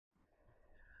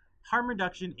harm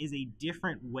reduction is a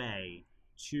different way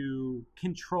to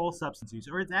control substance use,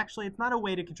 or it's not a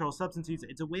way to control substance use,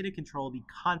 it's a way to control the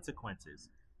consequences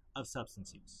of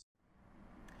substance use.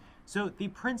 So the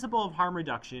principle of harm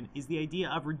reduction is the idea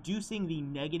of reducing the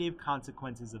negative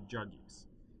consequences of drug use.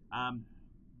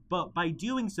 But by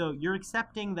doing so, you're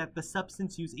accepting that the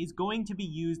substance use is going to be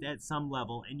used at some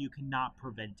level and you cannot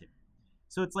prevent it.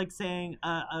 So it's like saying,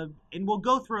 and we'll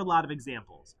go through a lot of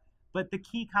examples, but the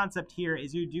key concept here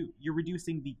is you're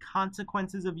reducing the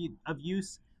consequences of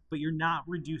use, but you're not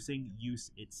reducing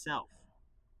use itself.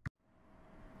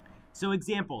 So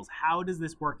examples, how does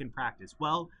this work in practice?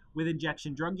 Well, with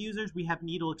injection drug users, we have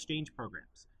needle exchange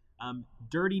programs.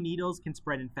 Dirty needles can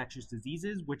spread infectious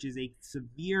diseases, which is a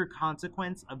severe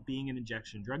consequence of being an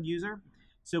injection drug user.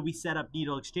 So we set up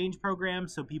needle exchange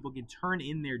programs so people can turn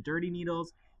in their dirty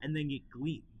needles and then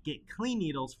get clean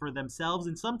needles for themselves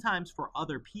and sometimes for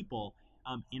other people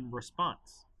in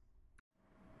response.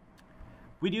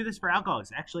 We do this for alcohol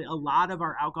use. Actually, a lot of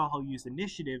our alcohol use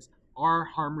initiatives are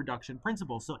harm reduction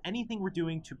principles. So anything we're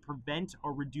doing to prevent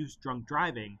or reduce drunk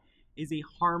driving is a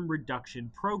harm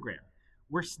reduction program.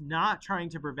 We're not trying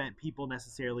to prevent people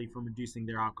necessarily from reducing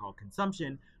their alcohol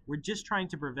consumption. We're just trying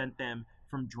to prevent them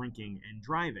from drinking and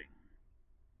driving.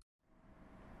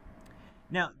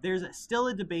 Now, there's still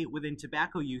a debate within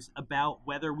tobacco use about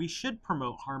whether we should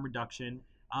promote harm reduction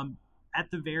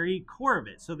at the very core of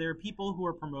it. So there are people who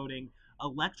are promoting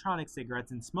electronic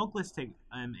cigarettes and smokeless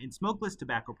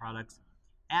tobacco products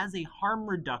as a harm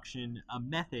reduction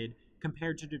method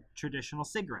compared to traditional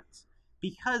cigarettes.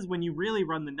 Because when you really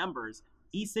run the numbers,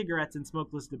 e-cigarettes and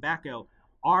smokeless tobacco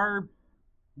are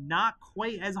not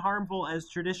quite as harmful as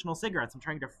traditional cigarettes. I'm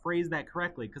trying to phrase that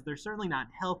correctly because they're certainly not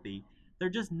healthy. They're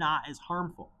just not as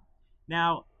harmful.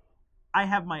 Now, I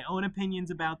have my own opinions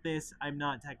about this. I'm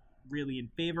not really in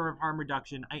favor of harm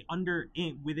reduction.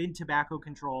 Within tobacco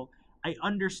control, I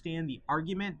understand the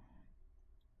argument,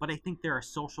 but I think there are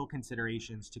social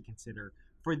considerations to consider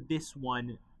for this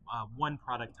one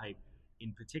product type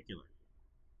in particular.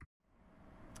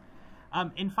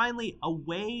 And finally,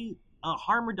 a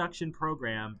harm reduction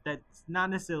program that's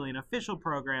not necessarily an official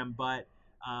program, but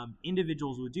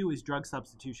individuals would do is drug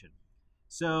substitution.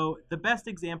 So the best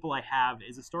example I have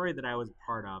is a story that I was a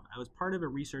part of. I was part of a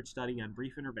research study on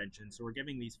brief intervention. So we're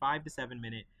giving these 5 to 7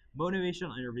 minute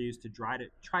motivational interviews to try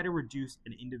to reduce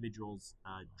an individual's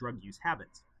drug use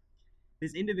habits.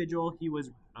 This individual, he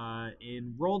was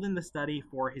enrolled in the study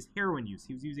for his heroin use.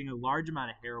 He was using a large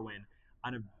amount of heroin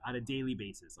on a daily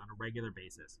basis, on a regular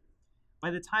basis. By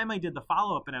the time I did the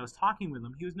follow-up and I was talking with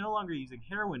him, he was no longer using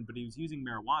heroin, but he was using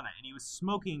marijuana, and he was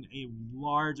smoking a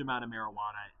large amount of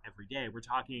marijuana every day. We're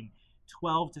talking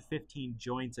 12 to 15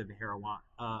 joints of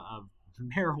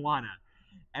marijuana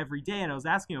every day, and I was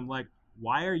asking him, like,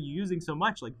 why are you using so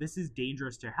much? Like, this is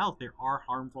dangerous to health. There are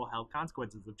harmful health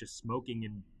consequences of just smoking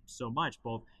and so much,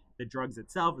 both the drugs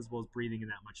itself as well as breathing in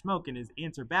that much smoke. And his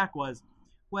answer back was,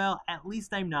 well, at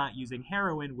least I'm not using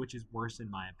heroin, which is worse in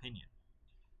my opinion.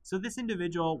 So this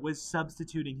individual was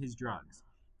substituting his drugs.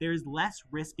 There's less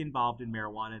risk involved in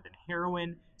marijuana than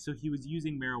heroin, so he was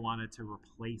using marijuana to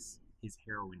replace his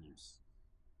heroin use.